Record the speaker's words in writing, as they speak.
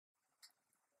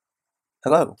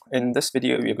Hello, in this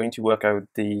video we are going to work out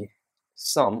the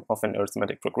sum of an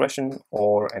arithmetic progression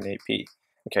or an AP.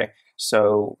 Okay,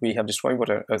 so we have described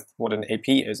what an AP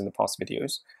is in the past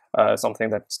videos,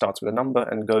 something that starts with a number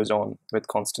and goes on with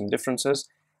constant differences,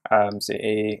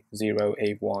 say A0,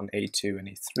 A1, A2, and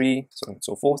A3, so on and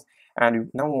so forth.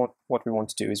 And now what we want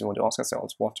to do is we want to ask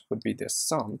ourselves what would be the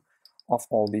sum of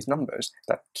all these numbers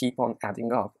that keep on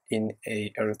adding up in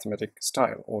a arithmetic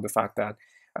style, or the fact that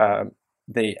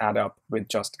they add up with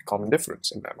just a common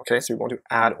difference in them. Okay, so we want to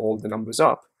add all the numbers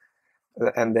up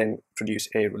and then produce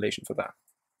a relation for that.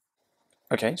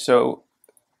 Okay, so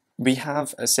we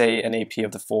have, say, an AP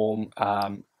of the form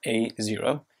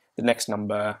A0. The next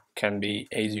number can be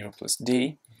A0 plus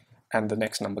D, and the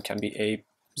next number can be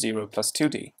A0 plus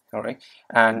 2D. All right,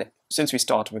 and since we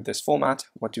start with this format,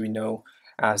 what do we know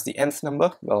as the nth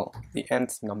number? Well, the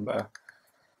nth number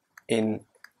in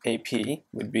AP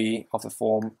would be of the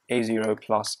form A0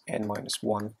 plus n minus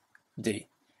 1D.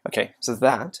 Okay, so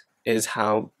that is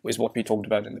what we talked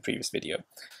about in the previous video.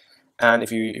 And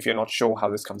if you're not sure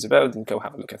how this comes about, then go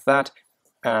have a look at that,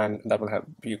 and that will help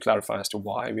you clarify as to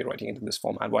why we're writing it in this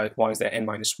format. Why is there n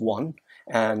minus 1,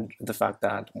 and the fact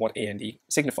that what a and d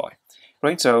signify.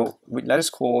 Right, so let us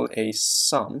call a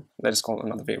sum, let us call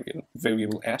another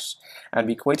variable s, and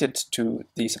we equate it to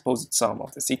the supposed sum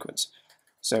of the sequence.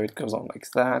 So it goes on like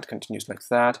that, continues like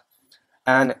that,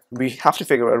 and we have to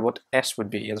figure out what s would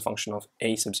be as a function of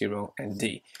a sub 0 and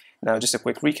d. Now, just a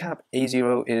quick recap: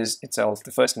 a0 is itself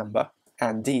the first number,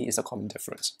 and d is a common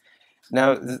difference.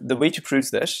 Now, the way to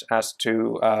prove this, as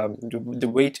to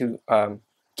the way to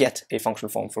get a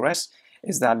functional form for s,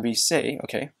 is that we say,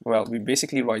 okay, well, we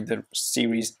basically write the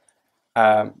series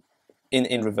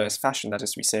in reverse fashion. That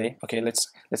is, we say, okay,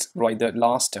 let's write the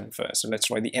last term first. So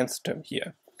let's write the nth term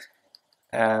here.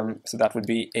 So that would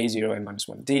be a0 n minus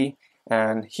 1d,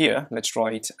 and here let's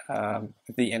write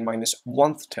the n minus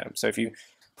 1th term. So if you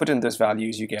put in those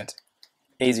values, you get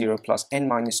a0 plus n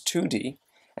minus 2d,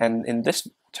 and in this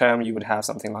term you would have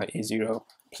something like a0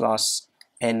 plus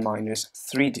n minus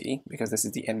 3d, because this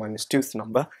is the n minus 2th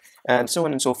number, and so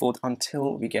on and so forth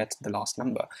until we get the last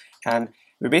number. And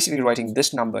we're basically writing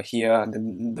this number here,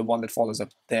 the one that follows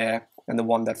up there, and the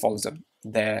one that follows up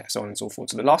there, so on and so forth.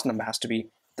 So the last number has to be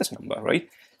this number, right?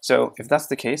 So if that's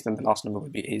the case, then the last number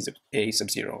would be a sub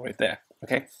 0 right there.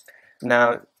 Okay,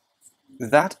 now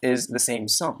that is the same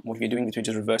sum. What we're doing is we're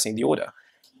just reversing the order.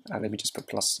 Let me just put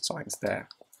plus signs there.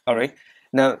 All right,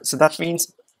 now so that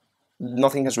means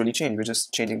nothing has really changed. We're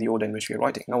just changing the order in which we're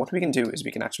writing. Now what we can do is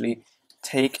we can actually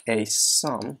take a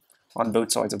sum on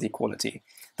both sides of the equality.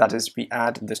 That is, we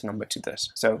add this number to this.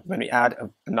 So when we add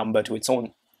a number to its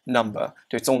own number,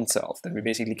 to its own self, then we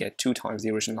basically get 2 times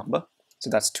the original number. So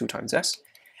that's 2 times s.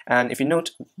 And if you note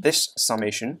this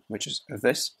summation, which is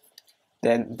this,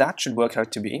 then that should work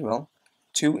out to be, well,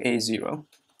 2a0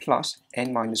 plus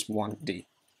n minus 1d.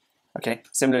 Okay,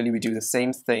 similarly, we do the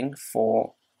same thing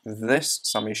for this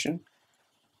summation,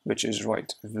 which is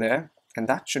right there, and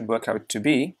that should work out to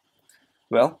be,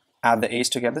 well, add the a's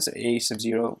together, so a sub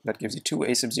 0, that gives you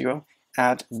 2a sub 0,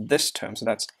 add this term, so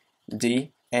that's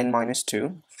d n minus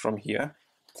 2 from here,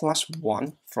 plus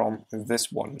 1 from this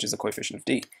one, which is the coefficient of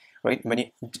d, right? When you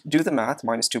do the math,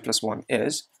 minus 2 plus 1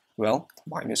 is, well,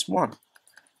 minus 1. So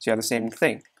you have the same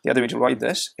thing. The other way to write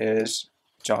this is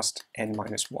just n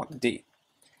minus 1d.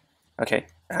 Okay,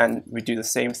 and we do the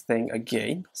same thing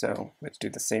again. So let's do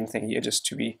the same thing here just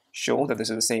to be sure that this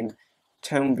is the same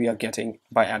term we are getting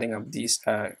by adding up these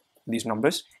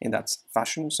numbers in that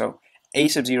fashion. So a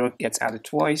sub 0 gets added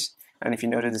twice, and if you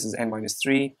notice this is n minus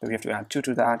 3, then we have to add 2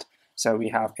 to that. So we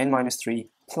have n minus 3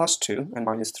 plus 2, and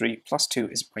minus 3 plus 2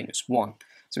 is minus 1.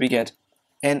 So we get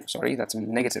that's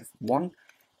negative 1,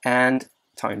 and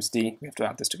times d, we have to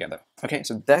add this together. Okay,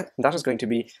 so that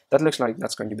looks like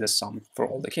that's going to be the sum for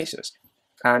all the cases.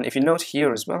 And if you note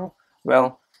here as well,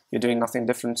 you're doing nothing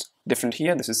different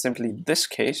here. This is simply this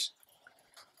case,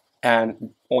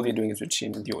 and all you're doing is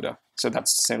changing the order. So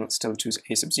that's still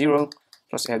 2a sub 0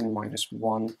 plus n minus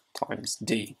 1 times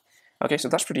d. Okay, so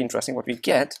that's pretty interesting. What we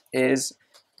get is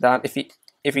that if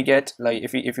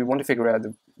we want to figure out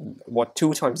what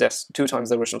 2 times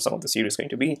the original sum of the series is going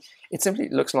to be, it simply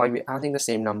looks like we're adding the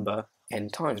same number n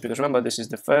times. Because remember, this is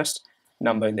the first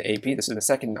number in the AP, this is the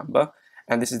second number,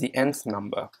 and this is the nth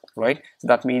number, right? So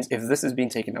that means if this has been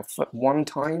taken up 1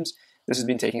 times, this has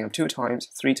been taken up 2 times,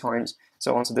 3 times,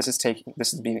 so on. So this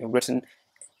is being written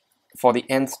for the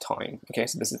nth time. Okay,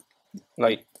 so this is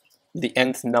like the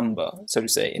nth number, so to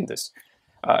say, in this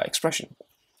expression.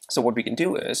 So what we can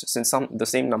do is, since the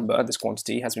same number, this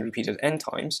quantity, has been repeated n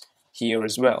times here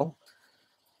as well,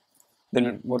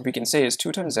 then what we can say is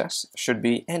 2 times s should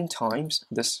be n times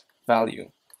this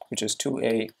value, which is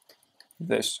 2a,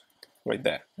 this right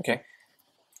there, okay?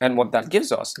 And what that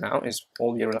gives us now is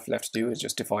all we are left to do is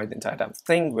just divide the entire damn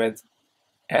thing with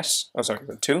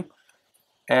with 2,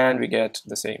 and we get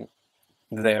the same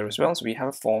there as well. So we have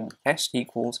a form s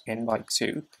equals n by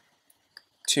 2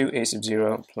 2a sub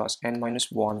 0 plus n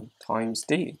minus 1 times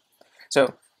d.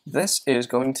 So this is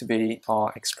going to be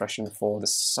our expression for the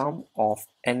sum of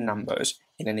n numbers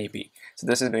in an AP. So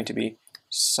this is going to be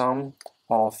sum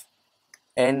of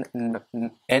n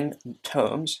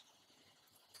terms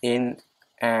in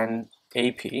an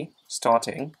AP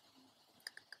starting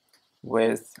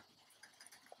with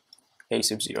a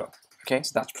sub 0. Okay,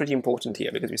 so that's pretty important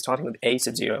here because we're starting with a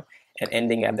sub 0 and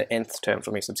ending at the nth term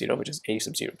from a sub 0, which is a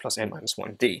sub 0 plus n minus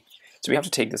 1d. So we have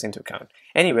to take this into account.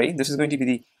 Anyway, this is going to be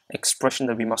the expression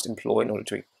that we must employ in order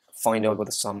to find out what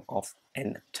the sum of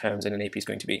n terms in an AP is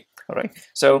going to be. All right,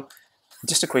 so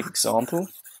just a quick example,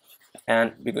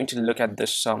 and we're going to look at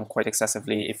this sum quite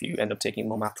excessively if you end up taking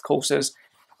more math courses,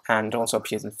 and also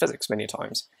appears in physics many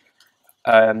times.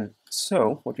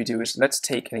 So what we do is let's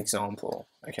take an example.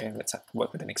 Okay, let's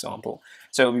work with an example.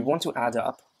 So we want to add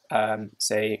up,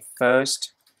 say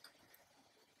first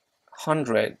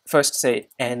say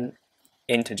n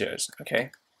integers.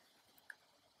 Okay,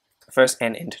 first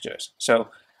n integers. So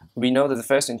we know that the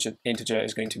first integer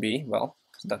is going to be, well,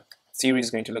 the series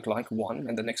is going to look like 1,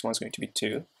 and the next one is going to be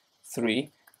 2,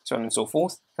 3, so on and so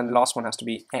forth, and the last one has to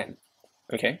be n.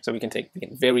 Okay, so we can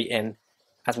vary n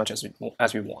as much as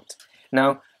we want.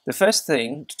 Now, the first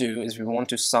thing to do is we want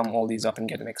to sum all these up and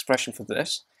get an expression for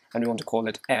this, and we want to call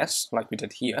it S, like we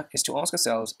did here, is to ask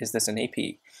ourselves, is this an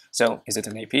AP? So, is it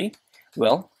an AP?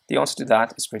 Well, the answer to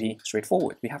that is pretty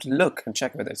straightforward. We have to look and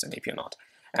check whether it's an AP or not.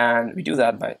 And we do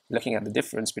that by looking at the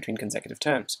difference between consecutive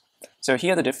terms. So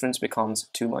here the difference becomes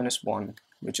 2 minus 1,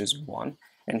 which is 1,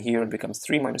 and here it becomes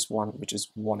 3 minus 1, which is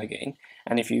 1 again.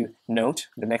 And if you note,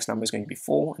 the next number is going to be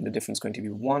 4, and the difference is going to be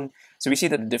 1. So we see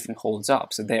that the difference holds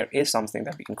up. So there is something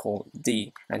that we can call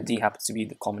d, and d happens to be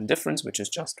the common difference, which is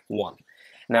just 1.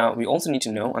 Now, we also need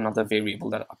to know another variable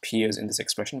that appears in this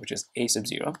expression, which is a sub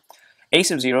 0. A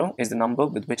sub 0 is the number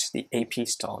with which the AP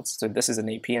starts. So this is an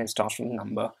AP and it starts from the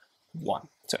number 1.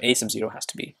 So a sub 0 has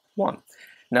to be 1.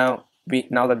 Now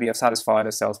that we have satisfied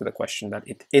ourselves with the question that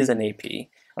it is an AP,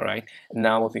 all right,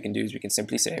 now what we can do is we can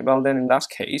simply say, well, then in that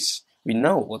case, we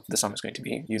know what the sum is going to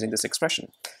be using this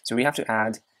expression. So we have to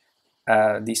add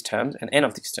these terms and n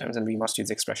of these terms, and we must use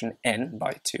the expression n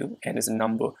by 2. N is the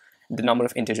number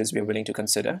of integers we are willing to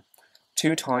consider.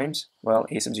 2 times, well,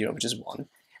 a sub 0, which is 1,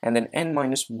 and then n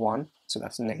minus 1, so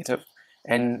that's negative,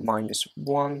 n minus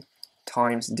 1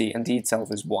 times d, and d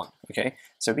itself is 1, okay?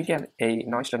 So we get a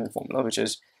nice little formula, which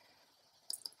is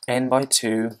n by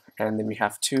 2, and then we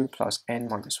have 2 plus n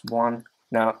minus 1.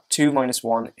 Now, 2 minus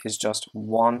 1 is just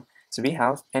 1, so we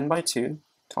have n by 2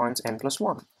 times n plus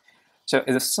 1. So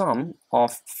the sum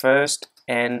of first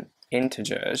n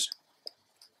integers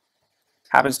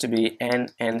happens to be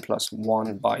n plus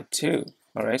 1 by 2.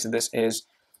 All right, so this is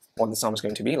what the sum is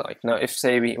going to be like. Now, if,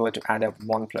 say, we were to add up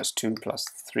 1 plus 2 plus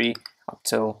 3 up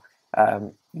till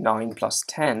 9 plus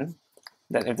 10,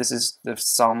 then if this is the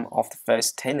sum of the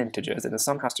first 10 integers, then the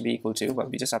sum has to be equal to, well,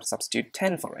 we just have to substitute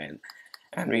 10 for n.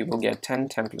 And we will get 10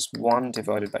 plus 1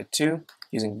 divided by 2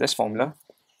 using this formula.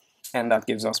 And that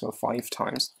gives us, well, 5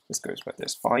 times, this goes by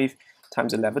this, 5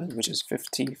 times 11, which is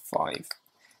 55.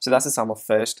 So that's the sum of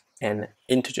first n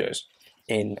integers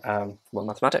in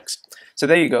mathematics. So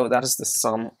there you go, that is the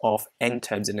sum of n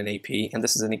terms in an AP, and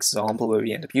this is an example where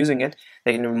we end up using it.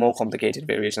 There can be more complicated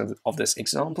variations of this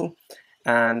example,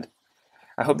 and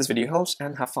I hope this video helps,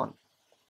 and have fun.